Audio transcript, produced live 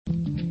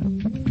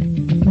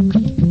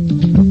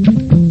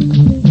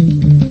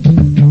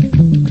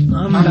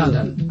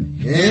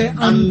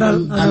andal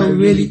ana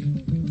weli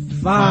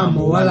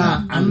faamo wala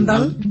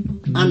andal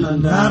ana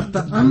darta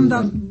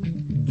andal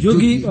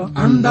jogiiɗo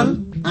andal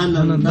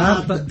ana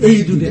darta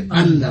ɓeydude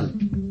andal.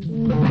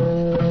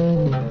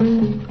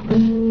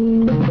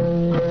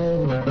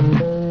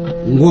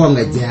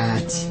 Ngonga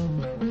jaati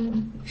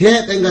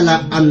heɓe ngala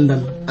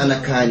andal ana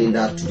kaani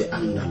dartude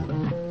andal,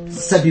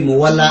 sabi mo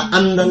wala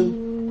andal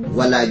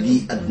wala bi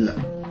adna,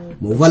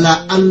 mo wala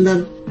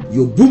andal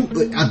yo bumɗo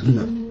e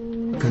adna.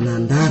 Kana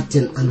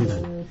darten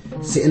andal,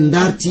 si en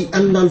darti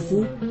andal fu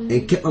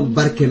en keɓan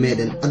barke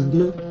meɗen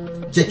adna,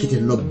 jakkite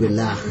lobbe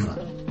lahara.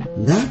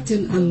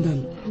 Darten andal,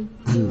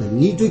 andal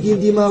ni jogi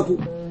ndimako.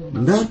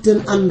 Darten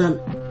andal,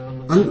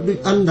 andude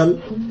andal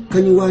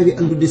kañum wawi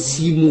andude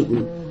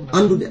simuɗum,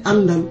 andude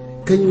andal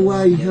kañum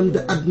wawi hemde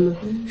adna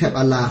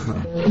heɓa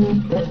lahara.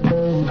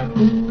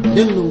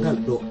 Denno ngal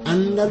ɗo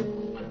andal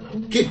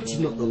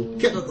kettino ɗon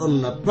keɗa ɗon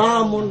na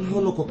paamon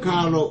hono ko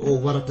kaalo o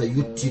warata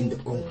yuttinde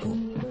onko.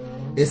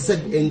 E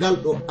sabi e ngal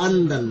ɗo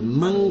andal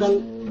mangal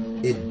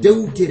e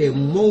dewtere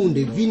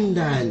mawnde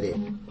windande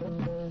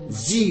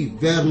J.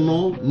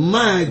 Vernon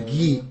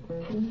Maagi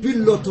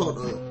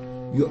pillotoɗo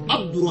yo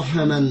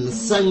Abdourahman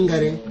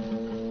Sangare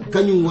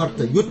kañum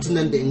warta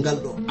yottinande e ngal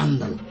ɗo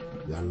andal.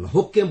 Yo Allah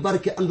hokke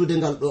barke andude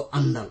ngal ɗo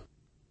andal.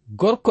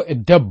 Gorko e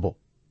debbo,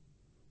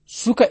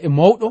 suka e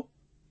mawɗo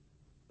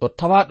ɗo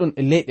tawaɗon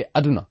e leyɗe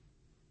aduna,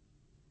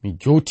 mi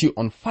jowti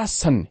on faa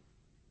sanne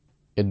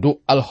e dow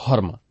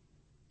alhorma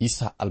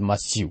Isa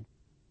almasihu.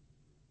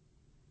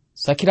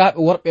 Sakiraaɓe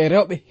worɓe e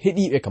rewɓe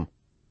heɗiiɓe kam,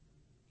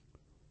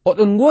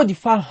 oɗon ngoodi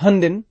faa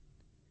hannden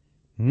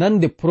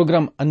nande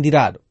programme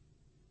andiraaɗo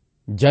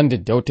jande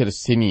dewtere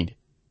seniinde,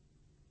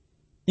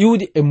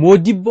 iwde e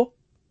modibbo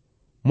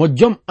mo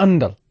jom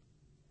andal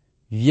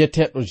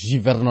wiyeteeɗo J.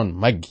 Vernon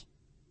Maggi.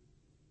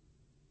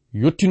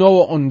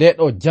 Yottinowo on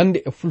ndeɗo jande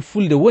e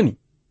fulfulde woni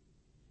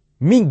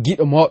min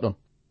giɗo moɗon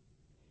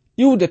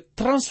iwde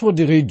transfo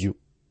de radio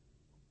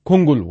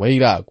kongol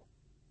wayraago.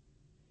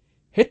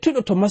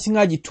 Hettuɗo to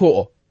masiŋaji to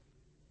o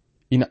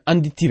ina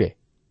anditire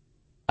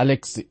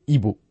Alex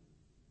Ibo,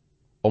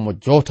 omo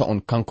jowta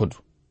on kankodu.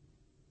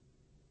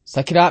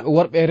 Sakiraaɓe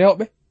worɓe e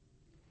rewɓe,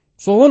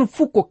 so won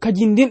fuu ko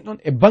kajindinɗon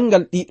e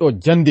bangal ɗiɗo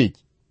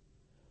jandeji,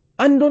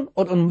 andon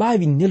oɗon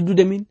mbaawi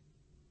neldude min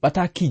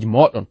ɓatakiiji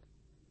moɗon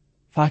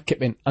faa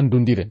keɓen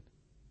andodiren.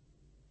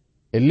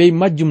 E ley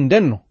majjum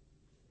ndenno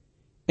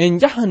en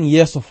jahan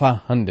yeeso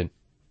faa hannden,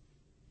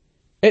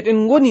 eɗen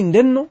ngoni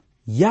ndenno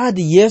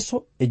yaade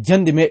yeeso e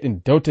jande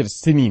meɗen dewtere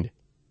seniinde.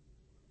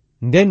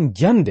 Nden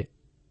jande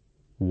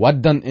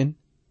waddan en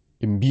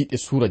e mbiɗe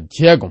suura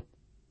 6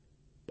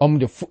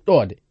 ɓamde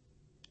fuɗɗode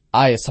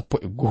aya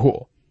 11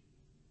 o.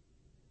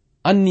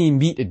 Anni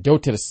mbiɗe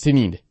dewtere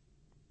seniinde: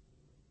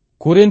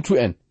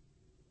 Korintu'en,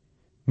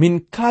 min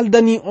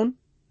kaldani on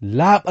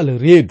laaɓal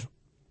reedu,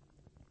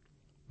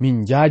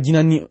 min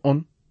jaajinani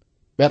on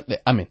ɓerɗe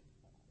amen.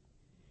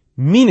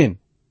 Minen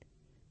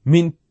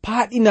min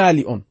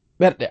paaɗinali on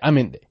ɓerɗe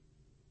amen ɗe,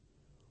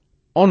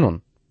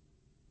 onon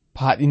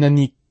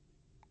paaɗinani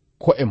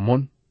ko'e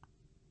mon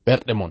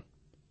ɓerɗe mon.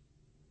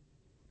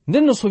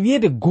 Ndenno so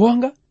wiyeede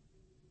goonga,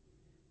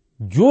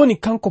 joni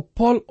kanko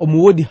Paul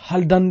omo wodi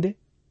haldande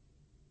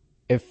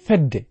e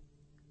fedde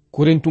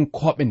Korintun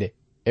koɓe nde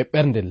e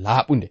ɓernde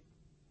laaɓunde.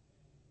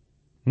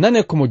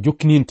 Nane komo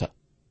jokkininta,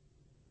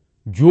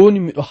 joni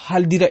miɗo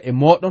haldira e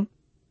moɗon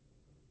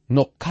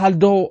no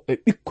kaldowo e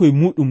ɓikkoye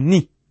muɗum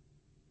ni,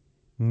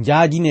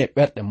 njaajine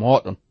ɓerɗe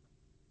moɗon.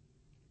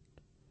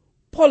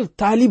 Paul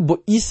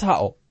taalibbo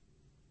Isa o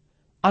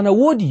ana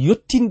woodi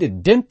yottinde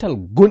dental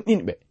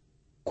gonɗinɓe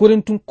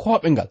Korintun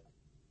koɓe ngal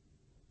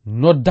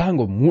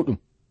noddaango muɗum.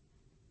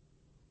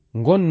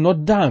 Ngon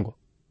noddaango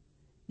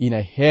ina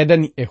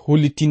heedani e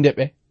hollitinde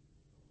ɓe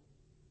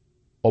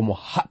omo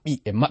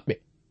haɓɓi e maɓɓe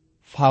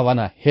faa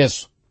wana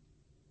heeso.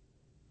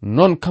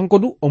 Non kanko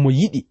du omo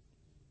yiɗi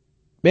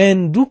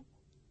ɓen du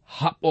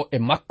haɓɓo e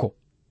makko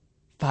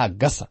faa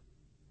gasa.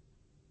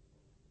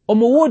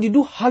 Omo woodi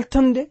du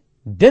haltande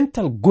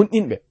dental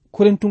gonɗinɓe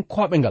Korintun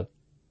koɓe ngal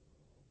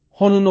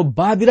hono no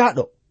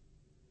baabiraɗo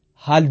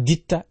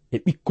haalditta e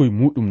ɓikkoye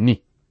muɗum ni.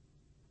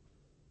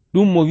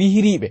 Ɗum mo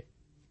wihiriɓe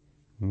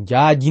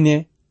njaajine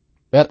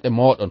ɓerɗe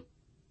moɗon.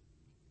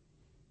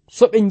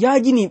 So ɓe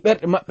njaajini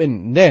ɓerɗe maɓɓe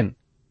nden,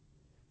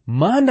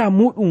 maanda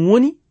muɗum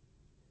woni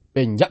ɓe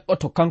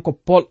jaɓɓoto kanko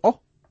Paul o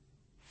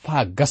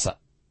faa gasa.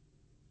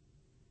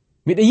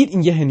 Miɗa yiɗi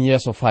njehen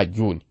yeeso faa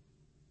joni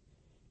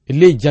e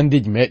ley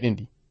jandeji meɗen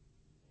ɗi.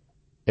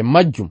 E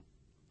majjum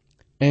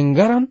en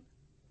ngaran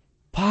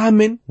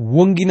paamen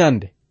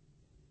wonginande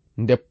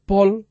nde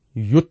Paul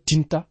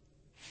yottinta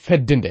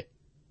fedde nde,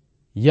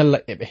 yalla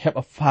eɓe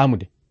heɓa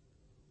faamude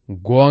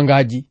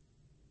goongaji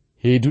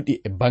heeduɗi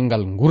e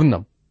bangal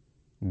ngurnam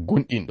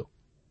gonɗinɗo.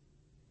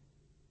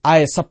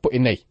 Aya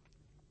 14: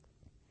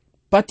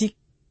 Pati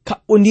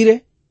kaɓɓodire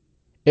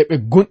eɓe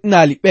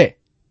gonɗinali ɓe,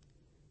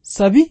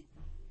 sabi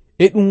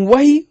e ɗum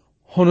wayi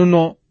hono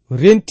no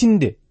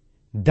rentinde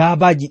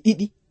daabaji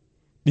ɗiɗi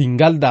ɗi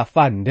ngalda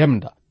faa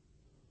ndemda.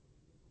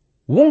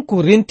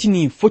 Wonko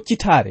rentini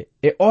foccitaare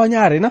e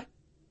oñaare na?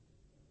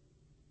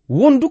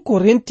 wondu ko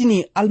rentini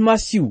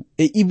almasihu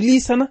e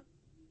iblisana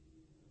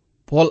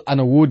Paul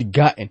ana wodi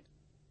ga'en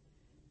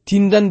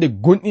tindande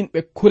gonɗinɓe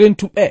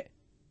Korintu'en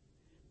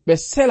ɓe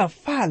sela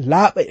faa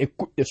laaɓa e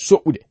kuɗɗe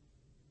soɓude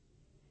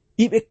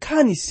iɓe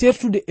kaani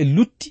sertude e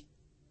lutti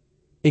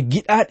e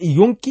giɗaaɗe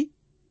yonki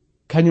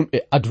kañum e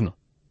aduna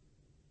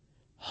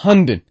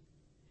handen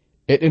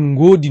eɗen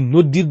ngoodi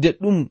noddirde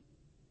ɗum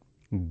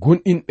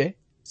gonɗinɓe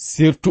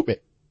sertuɓe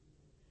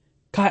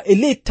ka e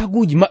ley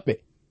taguji maɓɓe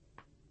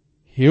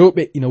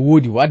hewɓe ina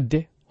woodi wadde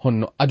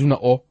honno aduna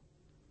o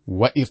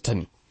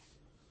waɗirtani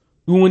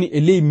ɗum woni e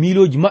ley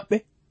miiloji maɓɓe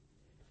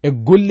e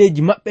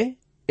golleji maɓɓe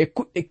e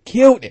kuɗɗe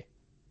kewɗe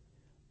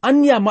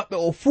anniya maɓɓe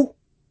o fuu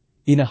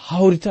ina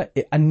hawrita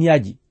e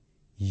anniyaji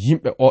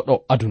yimɓe oɗo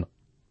aduna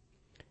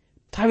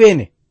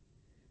tawene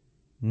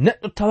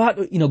neɗɗo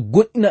tawaɗo ina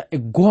goɗɗina e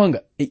goonga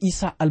e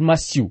Isa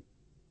almasihu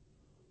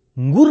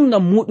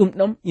ngurdam muɗum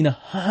ɗam ina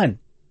haani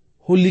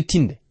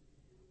hollitinde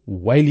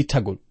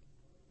waylitagol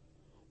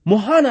mo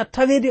hana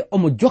tawede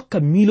omo jokka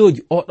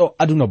miiloji oɗo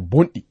aduna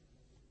bonɗi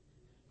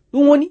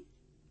ɗum woni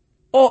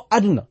o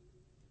aduna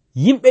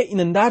yimɓe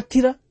ina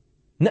dartira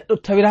neɗɗo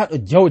tawiraɗo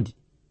jawdi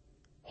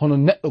hono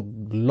neɗɗo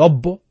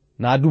lobbo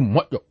na ɗum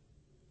moƴƴo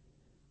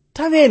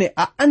tawene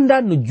a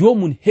anda no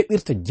jomum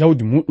heɓirta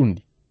jawdi muɗum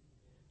ndi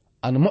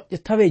ana moƴƴa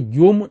tawe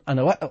jomum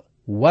ana waɗa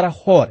wara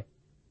hoore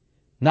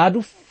na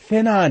du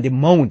fenande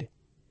mawnde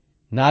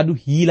na du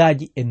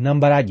hiilaji e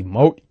nambaraji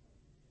mawɗi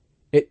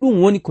e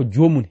ɗum woni ko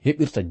jomum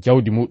heɓirta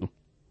jawdi muɗum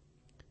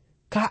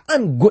ka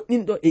an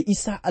goɗɗinɗo e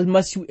Isa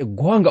almasihu e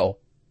goonga o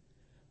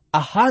a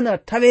hana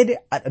tawede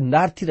aɗa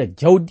dartira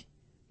jawdi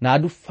na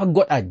du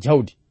faggoɗa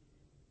jawdi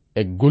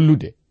e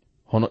gollude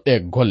hono ɗe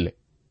golle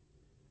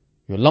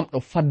yo lamɗo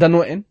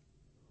faddano en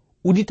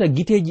udita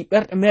giteji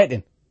ɓerɗe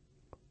meɗen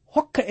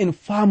hokka en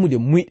faamude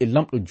muyɗe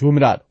lamɗo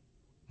jomiraɗo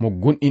mo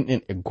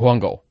gonɗinɗen e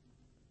goonga o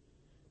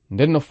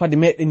nden no fade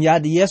meɗen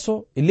yaade yeeso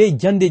e ley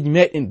jandeji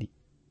meɗen ɗi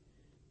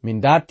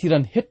min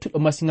dartiran hettuɗo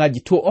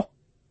masiŋaji to o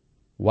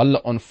walla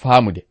on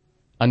faamude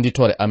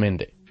anditore amen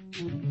nde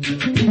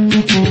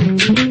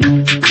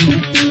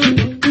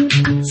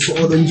so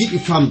oɗon jiɗi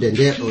famde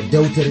nde ɗo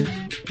dewtere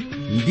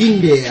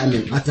binde e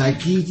amen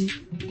atakiji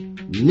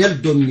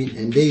neldon min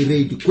e ndey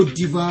reydi Côte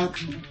d'Ivoire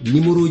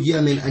numéroji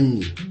amen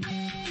anni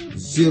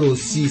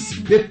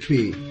 06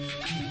 BP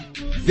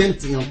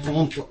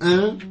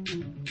 2131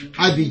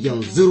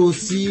 Abidjan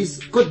 06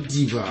 Côte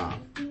d'Ivoire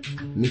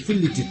mi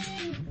fillitito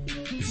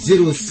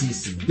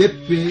 06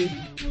 BP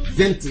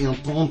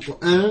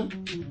 2131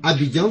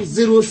 Abidjan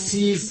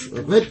 06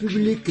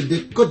 République de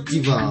Côte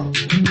d'Ivoire.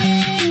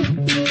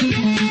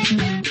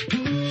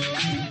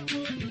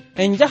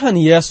 En jahan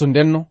yeeso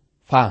ndenno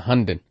faa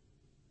handen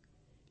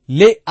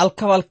ley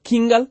alkawal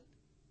kingal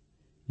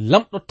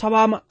lamɗo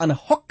tawama ana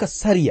hokka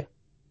sariya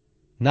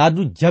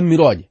naadu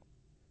jammiroje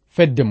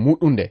fedde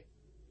muɗum nde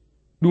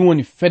ɗum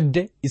woni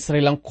fedde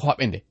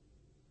israelankoɓe nde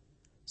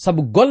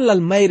sabu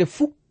gollal mayre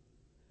fuu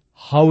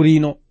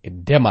hawrino e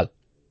demal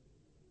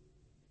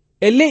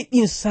e ley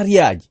ɗin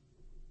sariyaji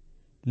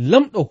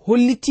lamɗo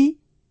holliti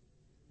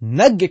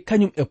nagge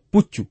kañum e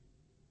puccu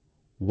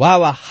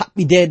wawa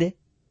haɓɓidede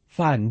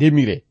faa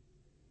ndemire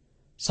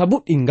sabu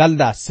ɗi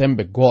ngalda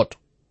sembe gooto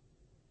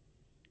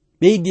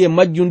ɓeydi e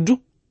majjum du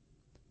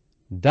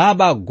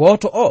daaba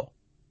gooto o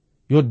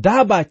yo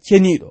daaba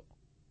ceniiɗo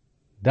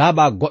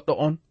daaba goɗɗo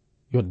on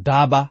yo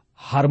daaba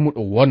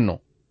harmuɗo wonno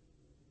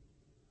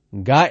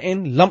ga en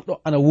lamɗo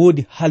ana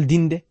woodi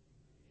haldinde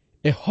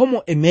e homo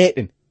e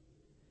meɗen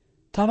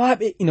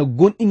tawaɓe ina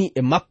gonɗini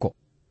e makko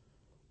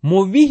mo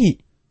wihi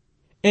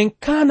en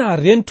kana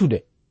rentude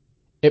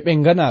e ɓe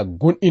ngana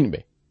gonɗinɓe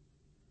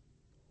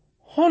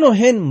hono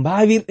hen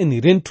mbawirɗen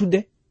rentude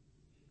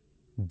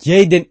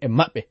jeyden e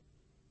maɓɓe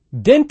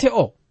dente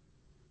o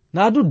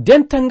naadu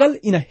dental ngal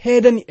ina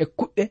heedani e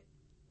kuɗɗe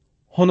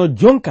hono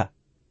jonka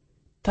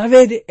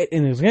tawede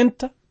eɗen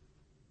renta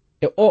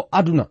e o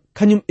aduna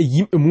kañum e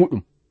yimɓe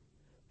muɗum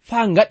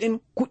faa ngaɗen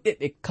kuɗɗe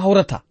ɗe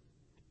kawrata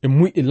e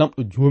muyɗe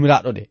lamɗo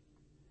jomiraɗo ɗe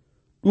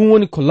ɗum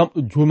woni ko lamɗo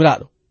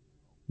jomiraɗo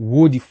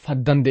woodi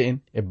faddande en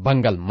e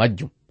bangal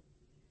majjum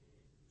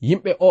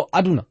yimɓe o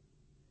aduna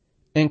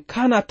en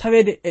kana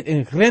tawede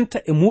eɗen renta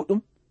e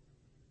muɗum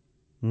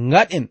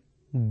ngaɗen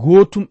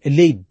gootum e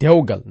ley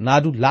dewgal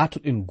naadu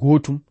laatoɗen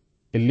gootum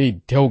e ley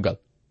dewgal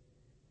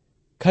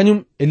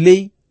kañum e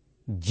ley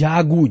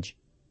jaaguuji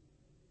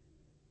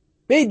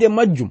ɓeyde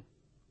majjum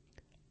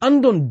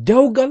andon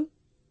dewgal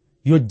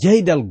yo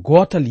jeydal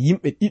gootal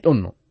yimɓe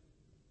ɗiɗonno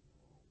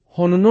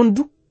hono non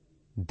du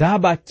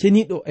daaba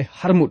ceniiɗo e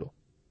harmuɗo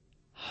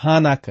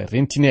haanaka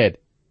rentineede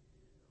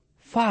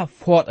faa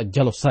fooɗa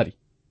jalo sari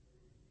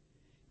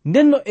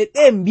ndenno e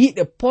ɗe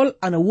mbiɗe Paul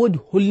ana woodi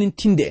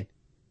hollintinde en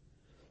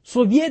so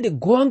wiyeede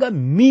goonga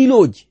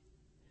miilooji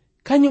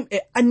kañum e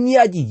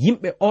anniyaji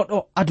yimɓe oɗo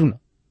aduna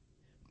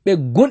ɓe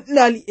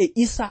gonɗinaali e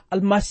Isa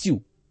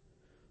almasihu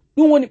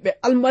ɗum woni ɓe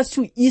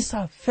almasihu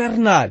Isa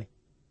fernaali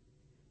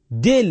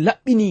de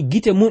laɓɓini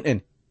gite mum en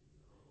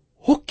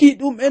hokki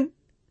ɗum en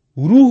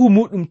ruuhu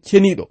muɗum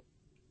ceniiɗo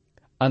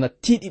ana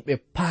tiiɗi ɓe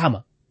paama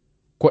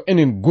ko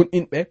enen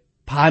gonɗinɓe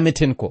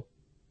paameten ko.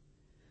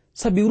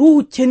 Sabi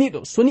ruhu ceniɗo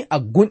soni a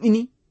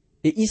gonɗini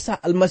e Isa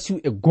almasihu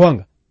e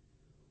goonga,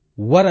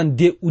 waran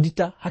de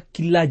udita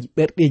hakkillaji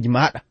ɓerɗeji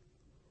maɗa,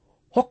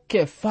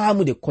 hokke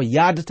faamude ko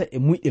yaadata e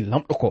muyɗe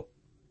lamɗo ko.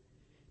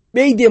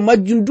 Ɓeyde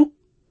majjum du,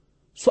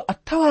 so a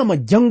tawama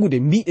jangude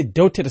mbiɗe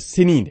dewtere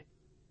seninde,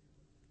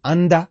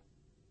 anda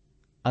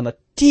ana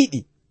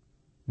tiiɗi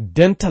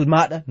dental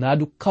maɗa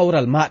naadu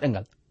kawral maɗa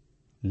ngal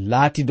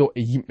laatido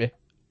e yimɓe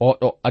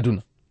oɗo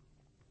aduna.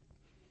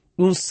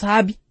 Ɗum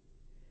saabi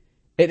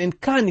eɗen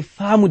kaani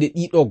faamude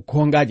ɗiɗo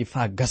gongaji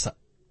faa gasa.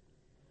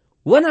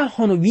 Wana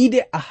hono wiide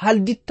a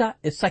halditta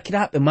e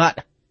sakiraɓe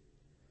maɗa,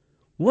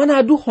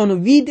 wana du hono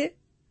wiide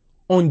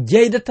on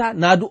jeydata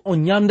naadu on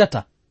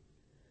nyamdata,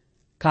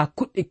 ka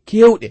kuɗɗe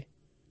kewɗe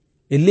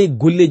e ley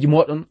golleji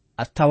moɗon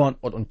a tawan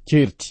oɗon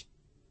certi.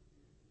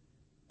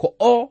 Ko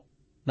o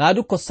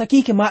naadu ko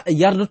sakike maɗa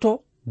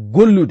yardoto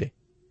gollude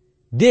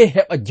de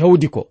heɓa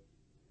jawdi ko,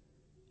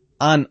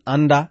 an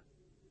anda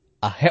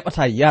a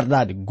heɓata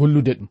yardade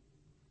gollude ɗum.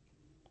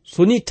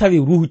 So ni tawi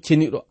ruhu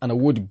ceniɗo ana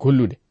woodi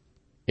gollude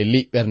e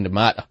ley ɓernde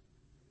maɗa.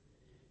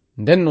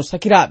 Nden no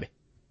sakiraɓe,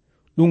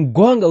 ɗum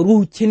gonga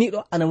ruhu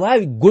ceniɗo ana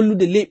wawi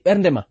gollude ley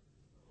ɓernde ma,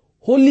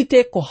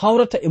 hollite ko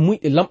hawrata e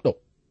muyɗe lamɗo,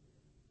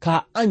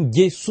 ka an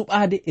je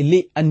suɓade e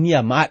ley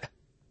anniya maɗa,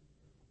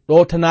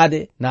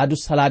 ɗowtanade naadu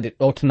salade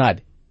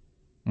ɗowtanade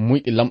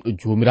muyɗe lamɗo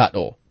jomiraɗo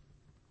o.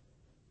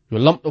 Yo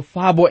lamɗo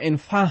faabo en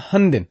faa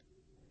handen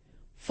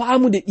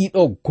faamude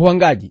ɗiɗo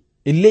gongaji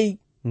e ley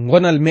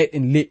gonal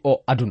meɗen ley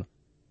o aduna.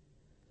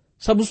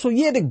 Sabu so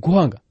yede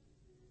gonga,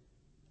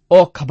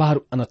 o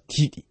kabaru ana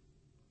tiiɗi.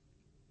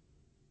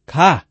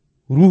 Ka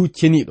ruhu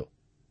ceniɗo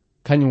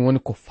kañum woni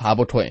ko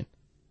faaboto en.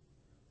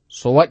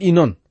 So waɗi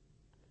non,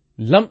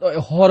 lamɗo e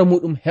hoore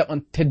muɗum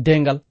heɓan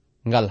teddengal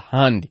ngal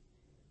haandi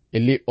e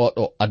ley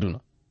oɗo aduna.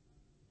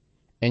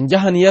 En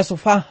jahan yeeso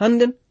faa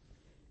handen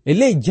e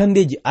ley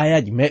jandeji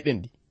ayaji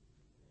meɗen ɗi.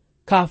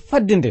 Ka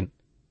fadde nden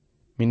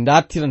min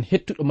dartiran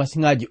hettuɗo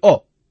masiŋaji o,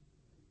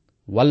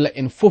 walla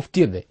en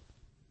foftirde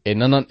e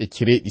nanan e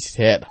cireɗi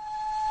seeɗa.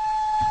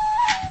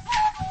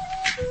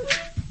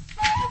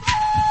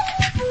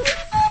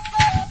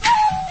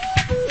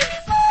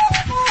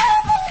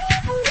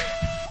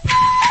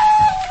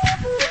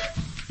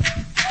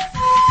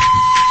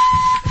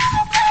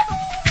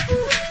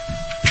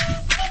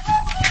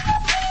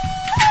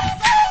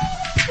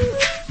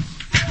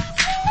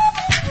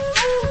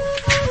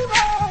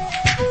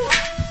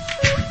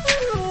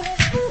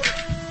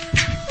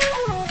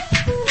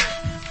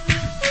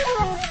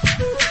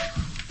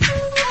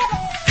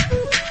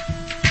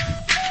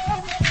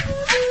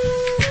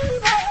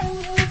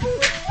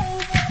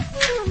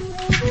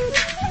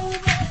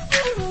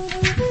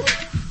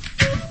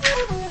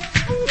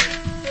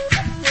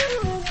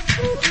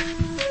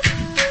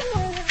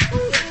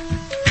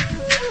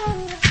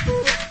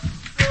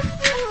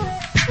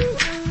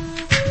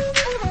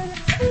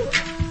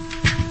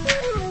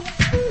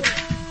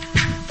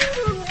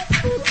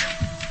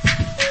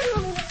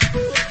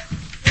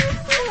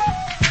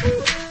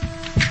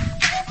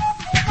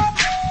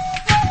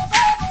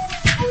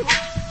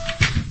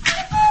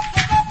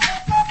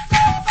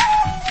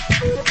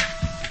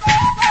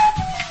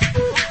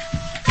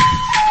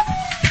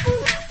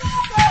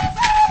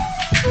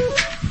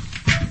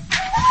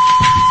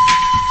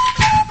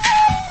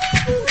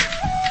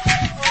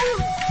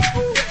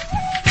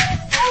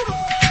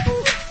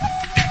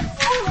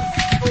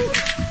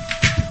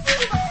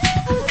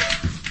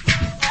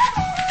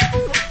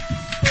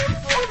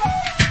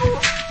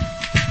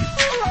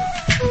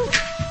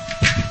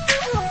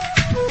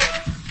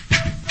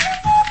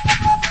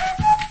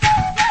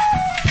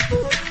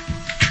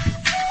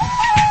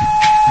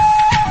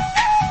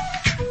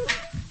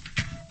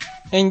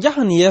 En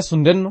jahan yeeso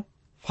ndenno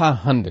faa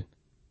handen,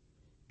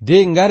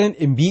 de ngaren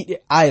e mbiɗe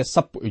aya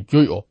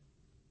 15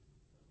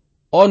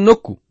 o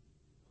nokku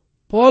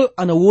Paul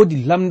ana woodi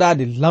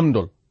lamdade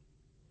lamdol,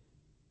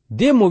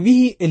 de mo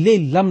wihi e ley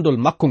lamdol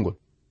makko ngol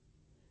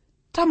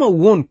tama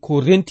won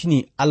ko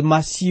rentini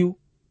almasihu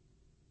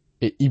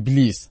e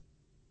iblis.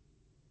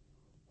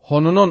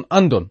 Hono non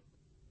andon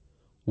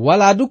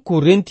wala du ko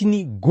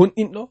rentini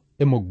gonɗinɗo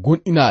e mo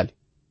gonɗinali.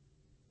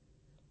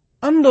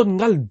 Andon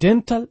ngal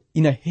dental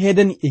ina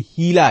heedani e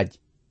hiilaaji,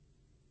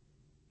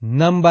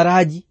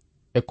 nambaraji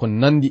e ko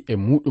nandi e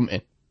muɗum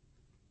en.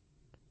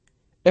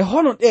 E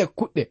hono ɗe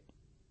kuɗɗe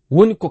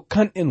woni ko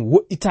kanɗen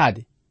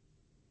woɗɗitaade.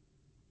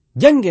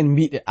 Jangen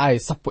mbiɗe aya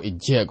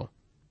 16.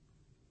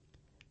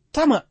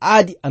 Tama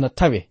aadi ana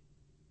tawe,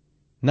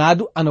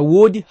 naadu ana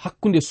woodi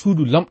hakkunde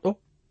suudu lamɗo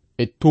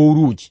e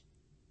towruuji.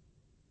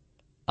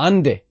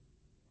 Ande,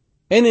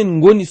 enen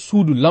ngoni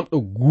suudu lamɗo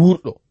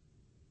guurɗo.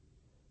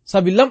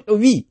 Sabi lamɗo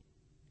wi,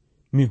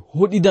 mi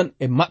hoɗidan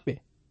e maɓɓe,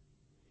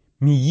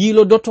 mi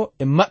yiilodoto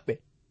e maɓɓe,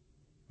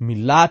 mi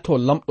laato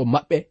lamɗo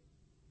maɓɓe,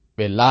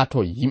 ɓe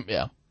laato yimɓe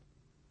am.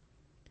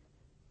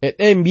 E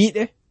ɗe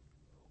mbiɗe,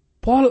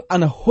 Paul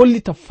ana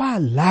hollita faa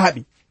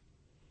laaɓi.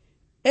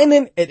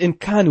 Enen eɗen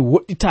kaani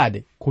woɗɗitaade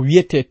ko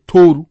wiyete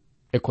towru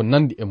e ko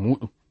nandi e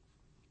muɗum.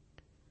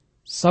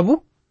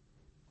 sabu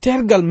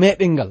tergal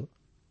meɗen ngal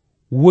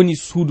woni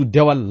suudu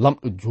dewal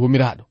lamɗo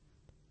jomiraɗo.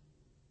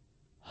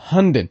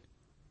 Handen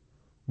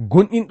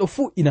gonɗinɗo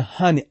fuu ina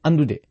hani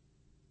andude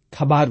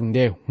kabaru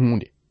nde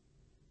hunde.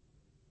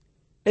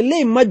 E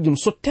ley majjum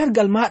so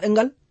tergal maɗa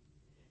ngal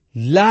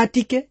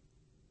laatike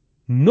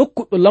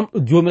nokkuɗo lamɗo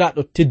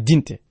jomiraɗo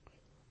teddinte,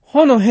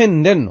 hono hen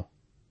ndenno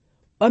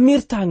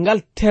ɓamirta ngal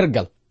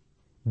tergal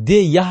de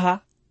yaha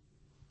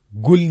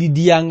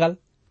gollidiyangal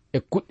e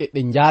kuɗɗe ɗe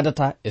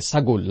njadata e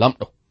sago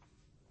lamɗo.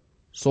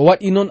 So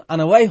waɗi noon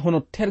ana wayi hono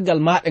tergal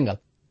maɗa ngal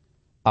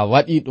a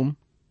waɗi ɗum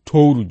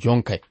towru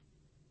jonkay.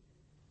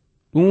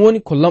 ɗum woni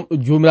ko lamɗo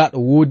jomiraɗo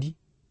woodi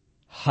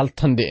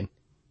haltande en.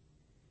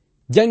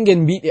 Jangen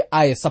mbiɗe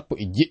aya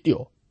 17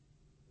 o.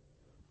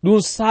 ɗum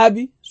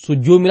saabi so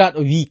jomiraɗo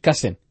wi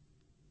kasen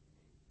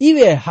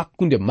iwe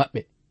hakkunde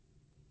maɓɓe,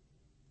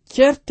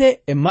 certe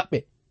e maɓɓe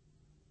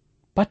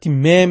pati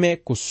meme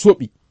ko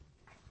soɓi,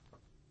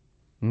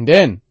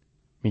 nden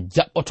mi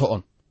jaɓɓoto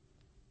on.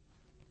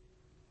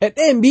 E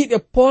ɗe mbiɗe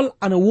Paul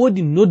ana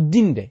woodi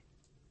noddinde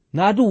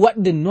naa du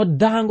waɗde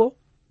noddaango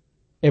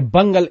e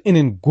bangal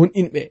enen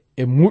gonɗinɓe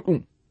e muɗum,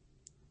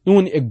 ɗum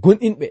woni e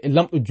gonɗinɓe e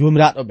lamɗo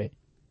jomiraɗo ɓe,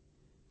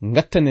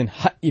 gattanen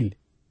haqqille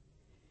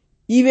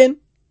iwen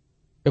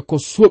e ko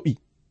soɓi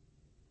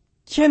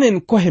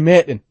cenen kohe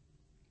meɗen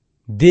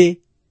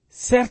de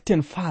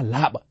certain faa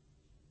laaɓa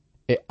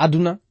e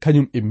aduna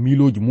kañum e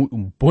miloji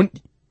muɗum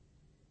bonɗi,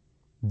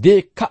 de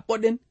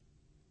kaɓɓoɗen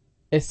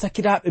e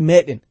sakiraɓe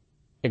meɗen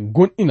e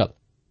gonɗinal,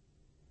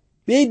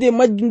 ɓeyde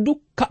majjum du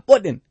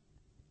kaɓɓoɗen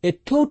e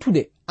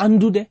towtude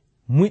andude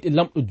muyɗe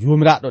lamɗo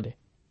jomiraɗo ɗe.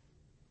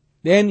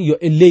 ɗen yo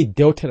e ley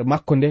dewtere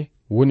makko nde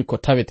woni ko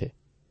tawete.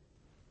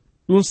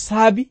 ɗum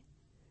saabi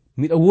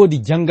miɗa woodi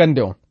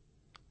jangande on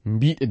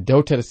mbiɗe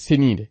dewtere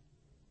senide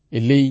e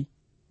ley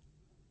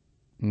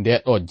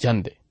ndeɗo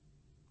jande.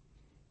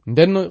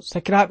 ndenno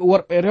sakiraɓe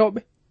worɓe e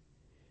rewɓe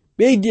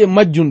ɓeydi e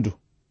majjum du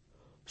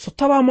so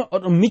tawama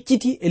oɗon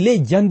micciti e ley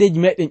jandeji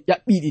meɗen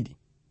ƴaɓɓiɗi ɗi,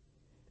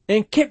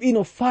 en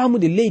keɓino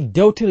faamude ley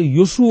dewtere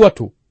Yosuwa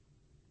to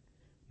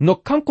no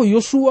kanko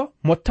Yosuwa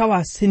mo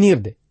tawa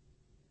senirde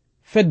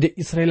fedde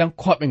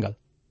Israelankoɓe ngal,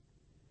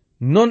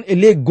 non e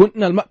ley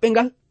gonɗinal maɓɓe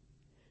ngal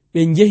ɓe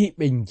njehi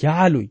ɓe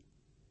njaaloy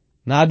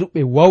naadu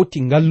ɓe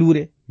wawti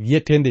ngallure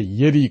wiyetende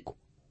Yeriko.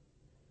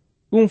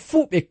 ɗum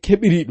fuu ɓe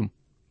keɓiri ɗum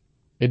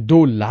e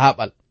dow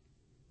laaɓal.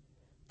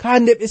 ka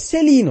nde ɓe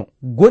selino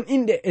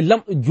gonɗinɗe e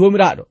lamɗo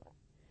jomiraɗo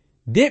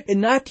de ɓe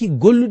naati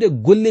gollude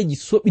golleji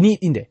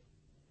soɓiniɗi nde,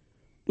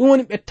 ɗum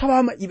woni ɓe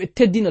tawama iɓe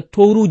teddina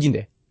towruji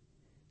nde,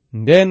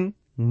 nden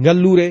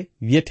ngallure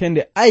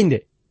wiyetende aynde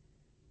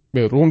ɓe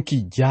ronki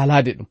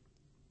jaalade ɗum.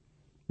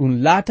 ɗum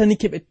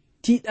laatanike ɓe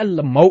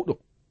tiiɗalla mawɗo,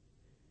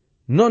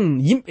 non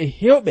yimɓe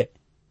hewɓe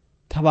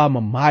tawama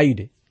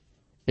maayude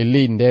e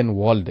ley nden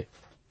wolde.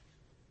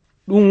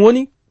 ɗum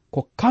woni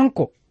ko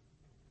kanko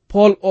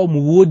Paul o mo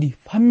woodi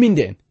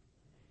famminde en.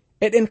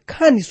 eɗen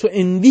kaani so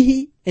en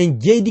wihi en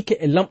jeydike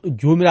e lamɗo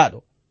jomiraɗo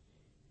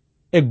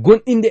e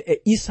gonɗinde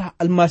e Isa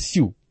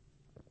almasihu,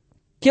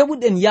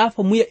 keɓuɗen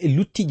yaafa muya e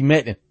luttiji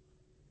meɗen,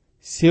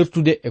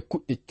 sertude e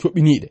kuɗɗe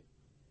coɓiniɗe,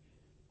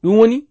 ɗum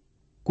woni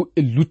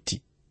kuɗɗe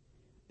lutti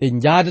ɗe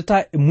njadata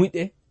e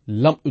muyɗe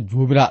lamɗo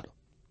jomiraɗo,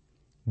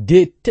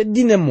 de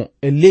teddinen mo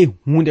e ley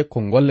hunde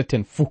ko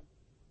golleten fuu.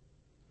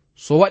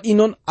 so waɗi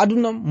noon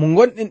aduna mo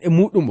gonɗen e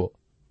muɗum o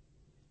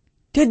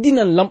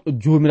teddinan lamɗo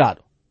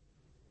jomiraɗo,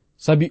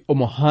 sabi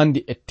omo handi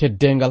e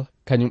teddengal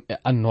kañum e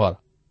annora.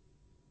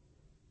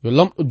 yo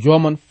lamɗo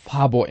joman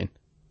faabo en.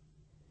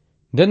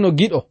 nden no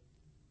giɗo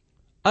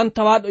an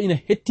tawaɗo ina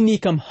hettini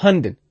kam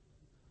handen,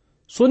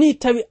 so ni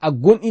tawi a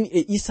gonɗini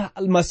e Isa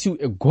almasihu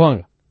e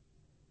goonga,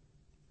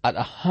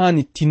 aɗa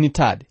hani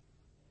tinnitade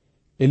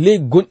e ley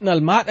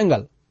gonɗinal maɗa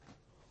ngal,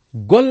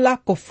 golla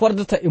ko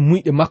fordata e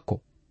muyɗe makko,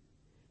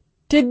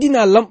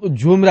 teddina lamɗo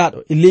jomiraɗo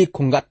e ley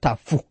ko gatta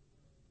fuu.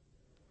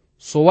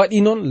 so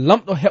waɗi noon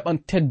lamɗo heɓan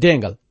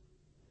teddengal,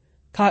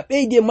 ka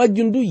ɓeydi e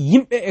majjum du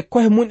yimɓe e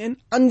kohe mun en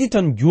andi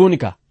tan joni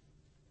ka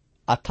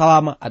a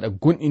tawama aɗa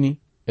gonɗini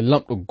e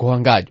lamɗo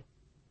gongajo.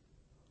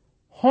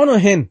 hono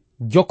hen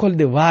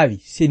jokolde wawi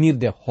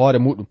senirde hoore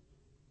muɗum,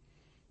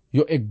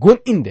 yo e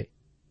gonɗinde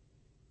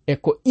e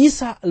ko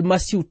Isa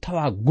almasihu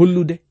tawa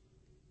gollude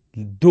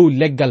dow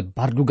leggal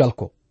bardugal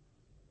ko,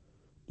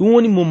 ɗum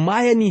woni mo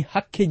mayani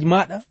hakkeji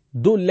maɗa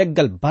dow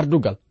leggal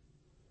bardugal,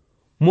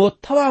 mo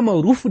tawama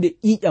rufude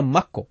ƴiƴam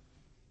makko,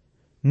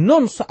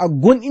 non so a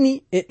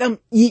gonɗini e ɗam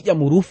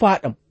ƴiƴam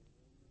rufaɗam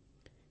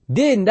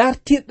de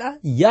dartirɗa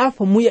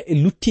yaafa muya e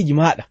luttiji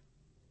maɗa,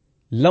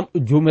 lamɗo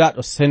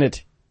jomiraɗo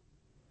senete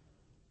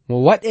mo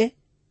waɗe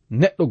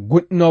neɗɗo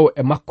gonɗinowo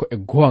e makko e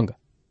goonga,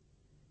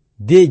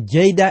 de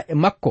jeyda e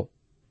makko,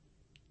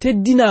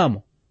 teddinamo,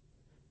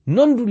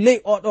 non du ley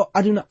oɗo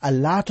aduna a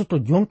laatoto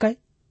jonkay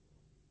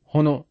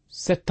hono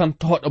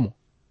settantoɗo mo.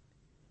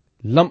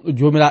 lamɗo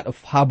jomiraɗo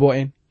faabo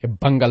en e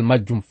bangal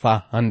majjum faa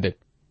hande.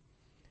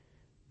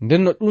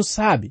 nden no ɗum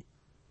saabi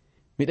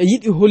miɗa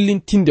yiɗi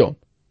hollintinde on,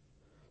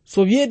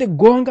 so wiyeede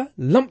goonga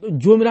lamɗo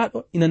jomiraɗo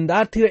ina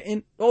dartira en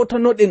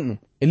ɗowtanoɗen ɗum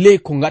e ley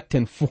ko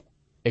gatten fuu.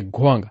 e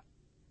goonga,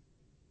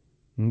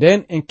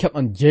 nden en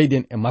keɓan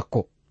jeyden e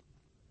makko.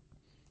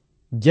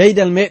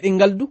 Jeydal meɗen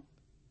ngal du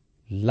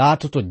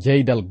laatoto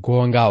jeydal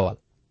goongawal.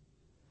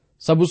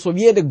 Sabu so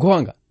wi'ede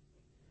goonga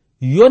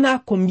yona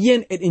ko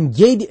mbiyen eɗen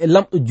jeydi e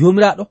lamɗo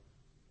jomiraɗo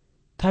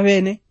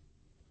tawene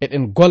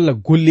eɗen golla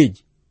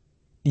golleji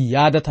ɗi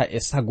yaadata e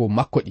sago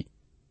makko ɗi.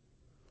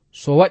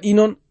 So waɗi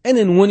noon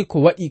enen woni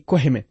ko waɗi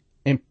kohe men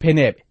en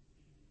peneɓe.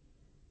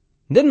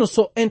 Ndenno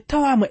so en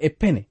tawama e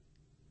pene,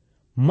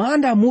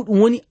 manda muɗum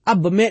woni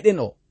abba meɗen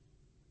o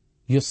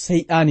yo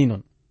seyɗani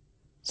non,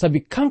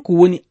 sabi kanko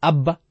woni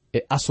abba e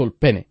asol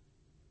pene.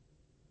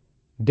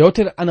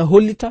 Dewtere ana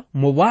hollita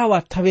mo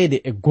wawa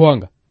tawede e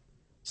goonga,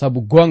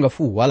 sabu goonga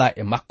fu wala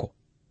e makko.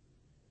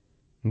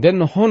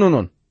 Ndenno hono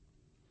non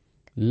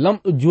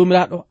lamɗo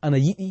jomiraɗo ana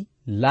yiɗi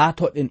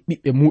laatoɗen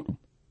ɓiɓɓe muɗum.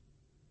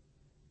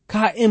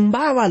 Ka en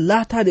mbawa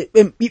laatade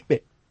ɓen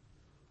ɓiɓɓe,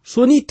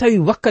 so ni tawi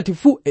wakkati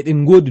fu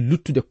eɗen godi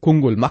luttude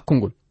konngol makko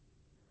ngol.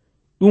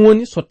 Ɗum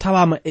woni so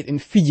tawama eɗen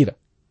fijira.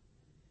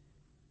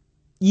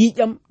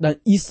 ƴiƴam ɗan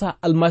Isa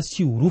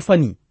almasihu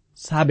rufani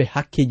saabe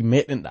hakkeji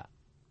meɗen ɗa.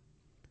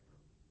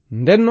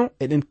 Ndenno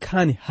eɗen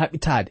kaani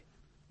haɓitade.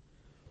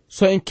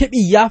 So en keɓi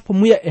yaafa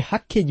muya e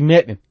hakkeji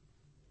meɗen,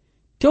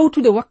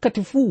 tewtude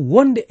wakkati fu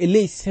wonde e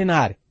ley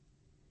senare.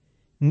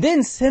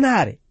 Nden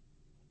senare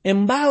en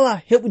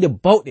mbawa heɓude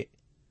bawɗe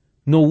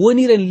no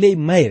woniren ley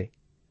mayre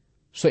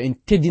so en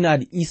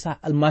teddinade Isa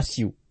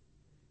almasihu,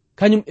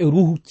 kañum e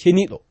ruhu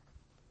ceniɗo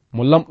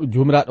mo lamɗo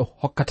jomiraɗo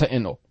hokkata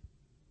en o.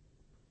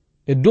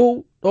 E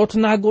dow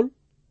ɗotonagol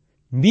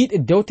mbiɗe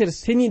dewtere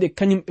seniide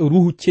kañum e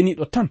ruhu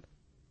ceniɗo tan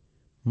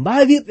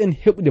mbawirɗen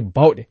heɓude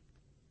bawɗe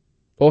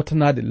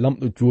ɗotonade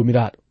lamɗo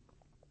jomiraɗo.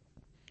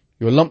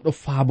 Yo lamɗo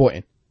faabo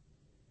en.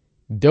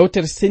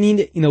 Dewtere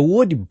seniide ina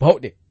woodi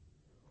bawɗe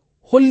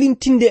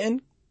hollintinde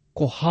en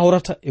ko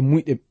hawrata e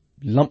muyɗe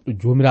lamɗo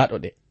jomiraɗo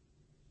ɗe.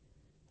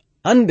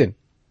 Anden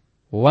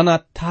wana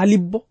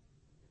talibbo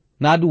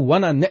naadu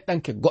wana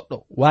neɗɗanke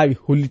goɗɗo wawi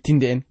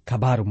hollitinde en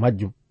kabaru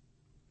majjum.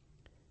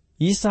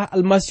 Isa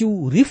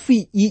almasihu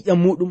rifi ƴiƴam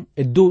muɗum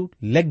e dow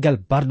leggal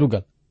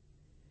bardugal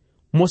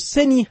mo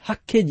seni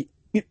hakkeji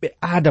ɓiɓɓe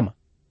adama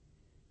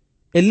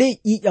e ley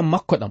ƴiƴam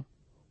makko ɗam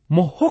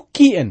mo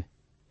hokki en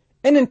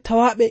enen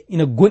tawaɓe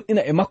ina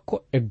gonɗina e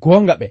makko e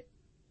goonga ɓe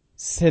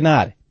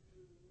senare.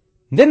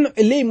 Ndenno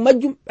e ley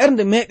majjum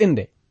ɓernde meɗen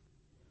nde,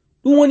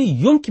 ɗum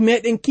woni yonki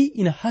meɗen ki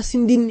ina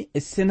hasindinni e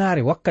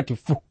senare wakkati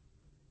fuu.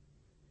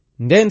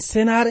 Nden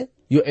senare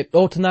yo e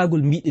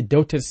ɗowtanagol mbiɗe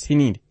dewtere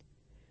senide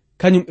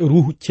kañum e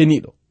ruhu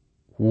ceniɗo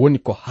woni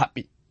ko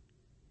haɓɓi.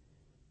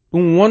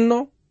 Ɗum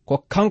wonno ko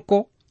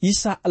kanko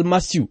Isa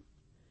almasihu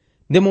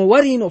nde mo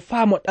warino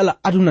faa mo ɗala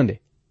aduna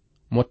nde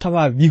mo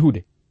tawa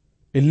wihude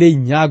e ley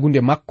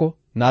ñaagunde makko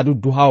naadu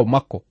duhawo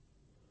makko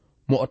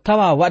mo o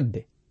tawa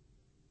wadde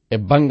e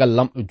bangal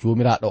lamɗo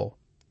jomiraɗo o.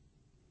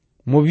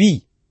 Mo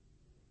wi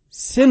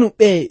senu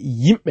ɓe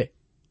yimɓe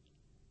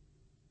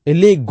e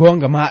ley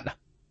goonga maɗa,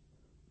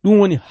 ɗum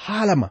woni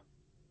haala ma,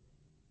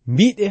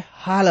 mbiɗe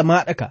haala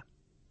maɗa ka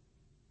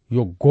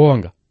yo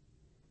goonga.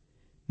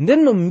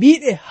 Ndenno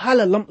mbiɗe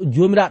haala lamɗo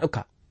jomiraɗo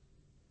ka,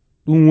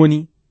 ɗum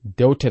woni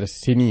dewtere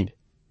seniide.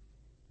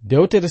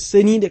 Dewtere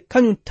seniide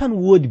kañum tan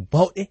woodi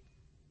bawɗe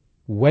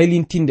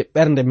waylintinde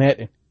ɓernde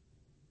meɗen.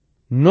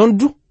 Non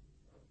du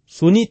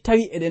so ni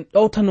tawi eɗen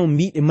ɗowtano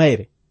mbiɗe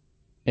mayre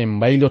en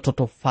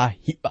mbaylototo faa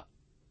hiɓɓa.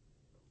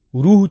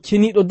 Ruhu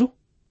ceniɗo du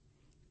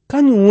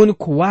kañum woni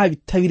ko wawi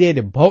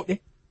tawirede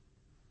bawɗe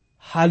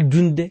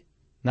haaldunde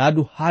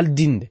naadu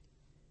haaldinde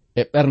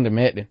e ɓernde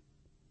meɗen.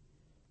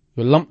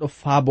 Yo lamɗo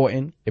faabo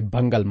en e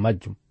bangal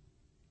majjum.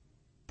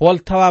 Paul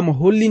tawama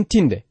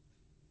hollintinde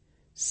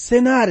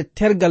senare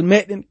tergal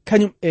meɗen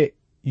kañum e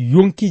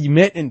yonkiji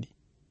meɗen ɗi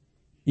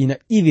ina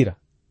iwira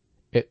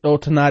e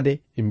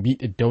ɗowtanade e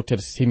mbiɗe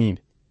dewtere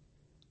senide.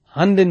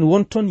 Handen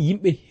wonton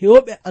yimɓe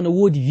hewɓe ana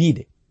woodi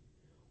wiide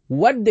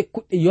wadde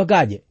kuɗɗe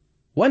yogaje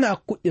wana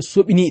kuɗɗe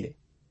soɓiniɗe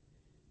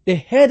ɗe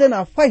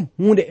heedana fay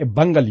hunde e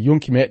bangal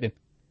yonki meɗen.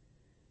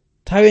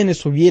 Tawene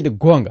so wiyeede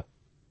goonga,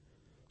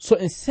 so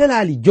en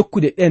selali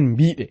jokkude ɗen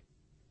mbiɗe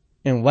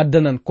en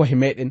waddanan kohe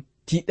meɗen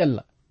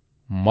tiiɗalla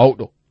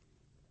mawɗo.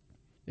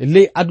 E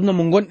ley aduna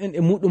mo gonɗen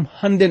e muɗum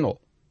handen o,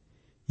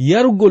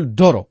 yarugol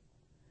doro,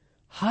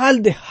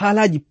 haalde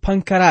haalaji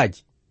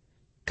pankaraji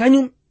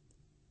kañum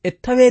e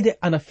tawede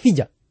ana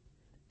fija,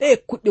 ɗe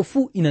kuɗɗe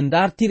fuu ina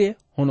dartire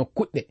hono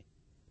kuɗɗe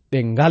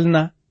ɗe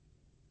ngalna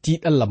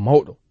tiiɗalla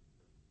mawɗo.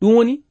 ɗum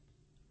woni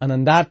ana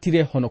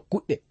dartire hono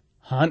kuɗɗe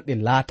hanɗe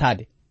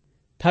laatade.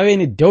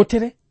 Tawene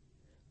dewtere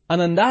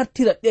ana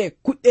dartira ɗe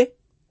kuɗɗe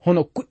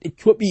hono kuɗɗe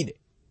coɓiɗe,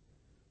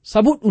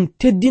 sabu ɗum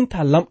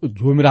teddinta lamɗo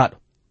jomiraɗo.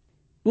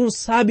 ɗum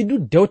saabi du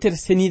dewtere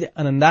senide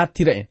ana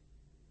dartira en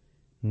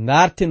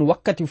darten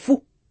wakkati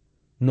fuu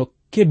no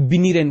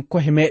kebbiniren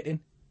kohe meɗen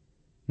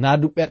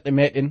naadu ɓerɗe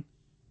meɗen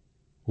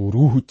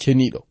ruhu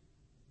ceniɗo.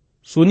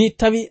 So ni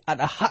tawi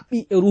aɗa haɓɓi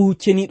e ruhu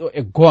ceniɗo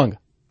e goonga,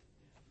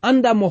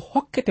 anda mo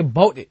hokkete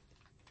bawɗe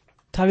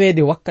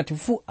tawede wakkati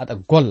fuu aɗa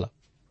golla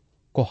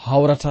ko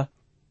hawrata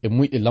e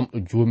muyɗe lamɗo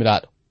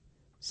jomiraɗo.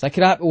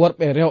 Sakiraɓe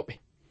worɓe rewɓe,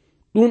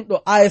 ɗum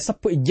ɗo aya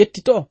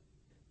 17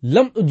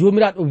 lamɗo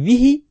jomiraɗo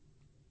wihi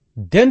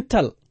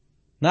dental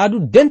naa du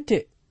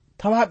dente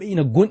tawaɓe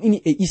ina gonɗini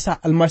e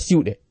isa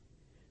almasihu ɗe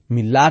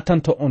mi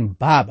laatanto on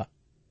baaba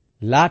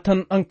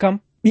laatan an kam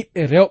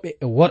ɓiɓɓe rewɓe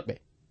e worɓe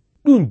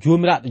ɗum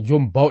jomiraɗo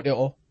jom bawɗe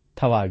o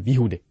tawa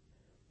wihude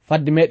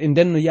fadde meɗen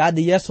nden no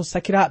yaade yeeso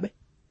sakiraɓe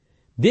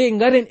de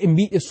ngaren e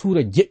mbiɗe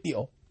suura jeɗɗi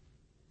o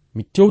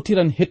mi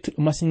tewtiran hettuɗo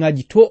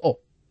masiŋaji to o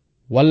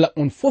walla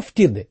on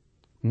foftirde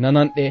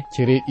nananɗe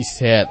cereɗi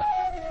seeɗa.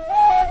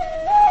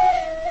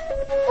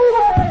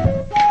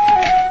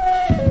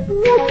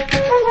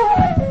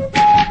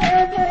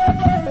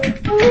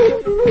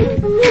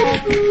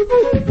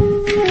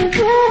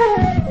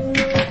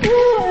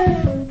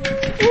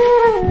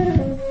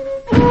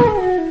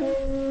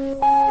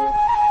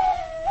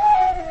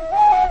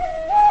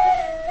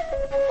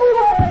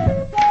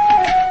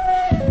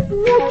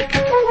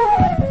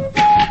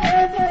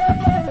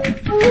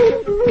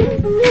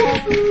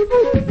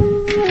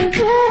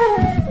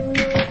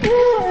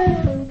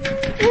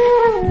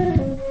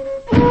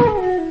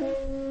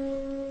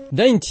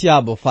 dañ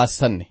ciyabo fa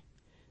sanne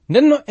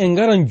ndenno en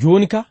garan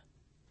joni ka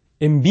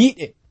e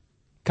mbiɗe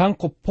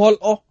kanko Paul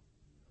o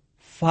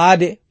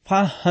faade fa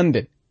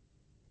handen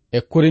e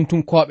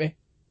Korintunkoɓe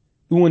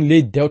ɗum woni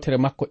leydi dewtere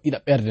makko ɗiɗa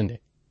ɓerde nde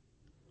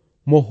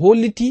mo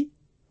holliti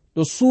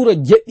ɗo suura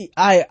jeɗɗi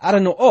aya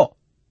arano o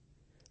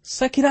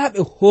sakiraɓe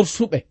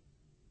horsuɓe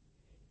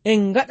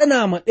en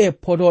gaɗanama ɗe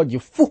podoje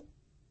fuu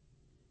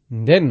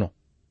ndenno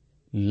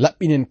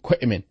laɓɓinen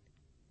ko'e men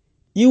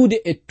iwde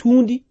e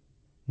tuundi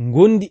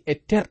gondi e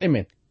terɗe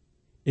men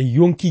e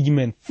yonkiji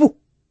men fuu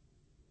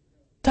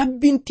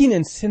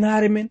tabbintinen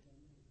senare men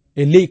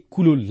e ley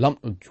kulol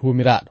lamɗo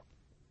jomiraɗo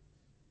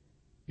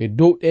e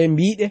dow ɗe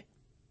mbiɗe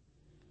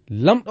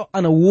lamɗo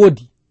ana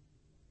woodi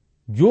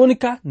joni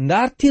ka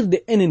dartirde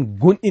enen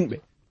gonɗinɓe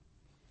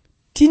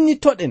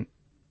tinnitoɗen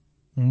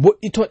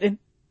mboɗɗitoɗen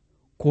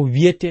ko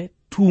wiyete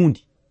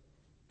tuundi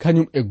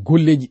kañum e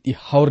golleji ɗi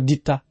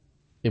hawrditta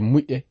e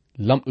muyɗe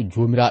lamɗo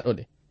jomiraɗo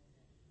ɗe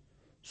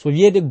so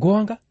wiyeede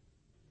gonga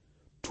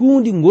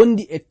tuundi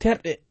gondi e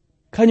terɗe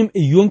kañum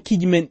e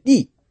yonkiji men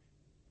ɗi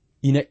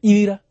ina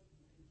iwira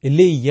e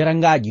ley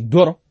yerangaji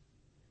doro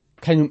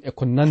kañum e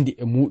ko nandi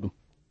e muɗum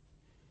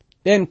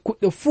ɗen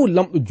kuɗɗe fuu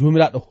lamɗo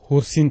jomiraɗo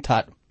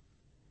horsinta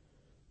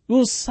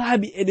ɗum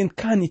saabi eɗen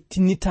kani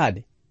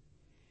tinnitade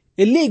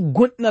e ley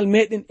gonɗinal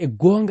meɗen e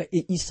gonga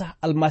e isa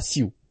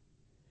almasihu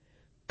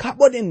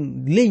kaɓoɗen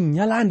ley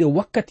nyalande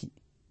wakkati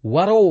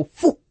warowo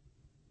fuu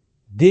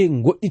de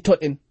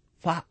goɗɗitoɗen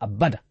fa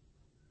abada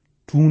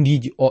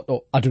tuundiji oɗo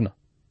aduna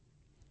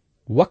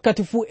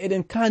wakkati fuu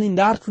eɗen kani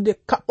dartude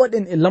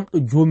kaɓɓoɗen e lamɗo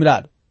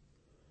jomiraɗo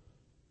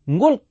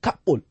ngol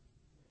kaɓɓol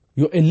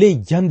yo e ley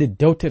jande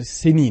dewtere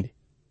senide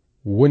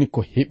woni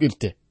ko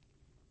heɓirte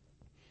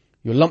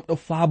yo lamɗo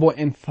faabo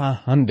en fa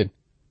handen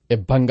e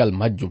bangal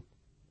majjum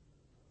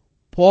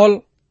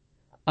Paul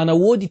ana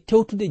woodi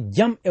tewtude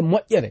jam e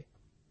moƴƴere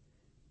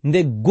nde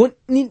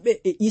gonɗinɓe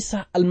e isa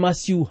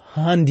almasihu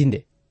handi nde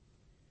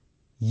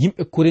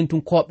yimɓe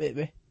Korintunkoɓe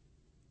ɓe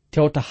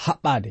tewta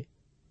haɓɓade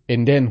e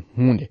nden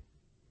hunde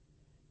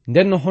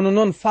nden hono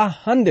noon fa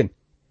handen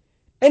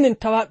enen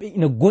tawaɓe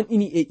ina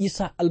gonɗini e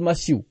isa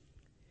almasihu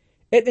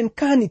eɗen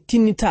kani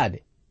tinnitade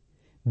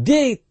de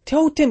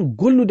tewten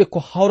gollude ko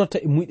hawrata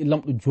e muyɗe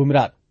lamɗo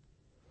jomiraɗo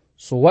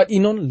so waɗi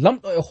noon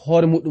lamɗo e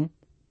hoore muɗum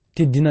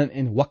teddinan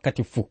en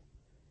wakkati fuu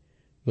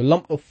yo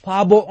lamɗo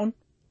faabo on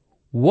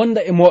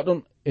wonda e moɗon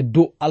e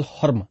dow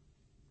alhorma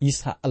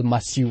isa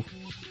almasihu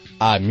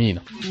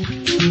amina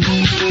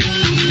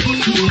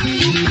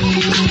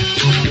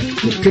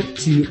ko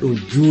kettiniɗo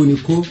joni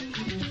ko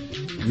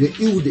yo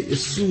iwde e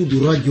suudu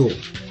radio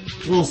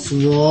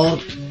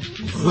Transworld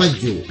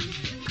radio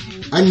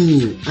anni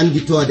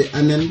anditode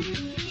amen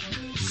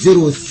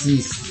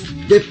 06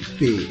 BP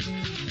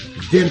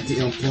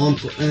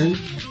 2131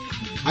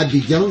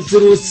 Abidjan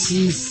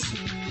 06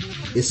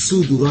 e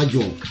suudu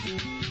radio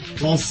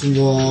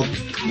Transworld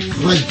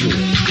radio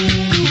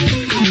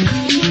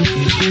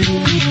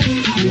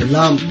yo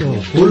lamɗo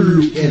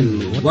hollu en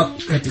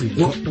wakkati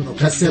goɗɗo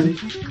kasen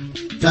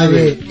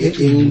tawe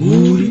eɗen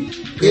nguuri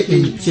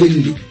eɗen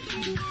celli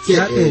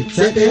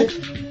ceɗe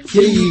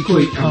ceyi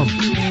koye am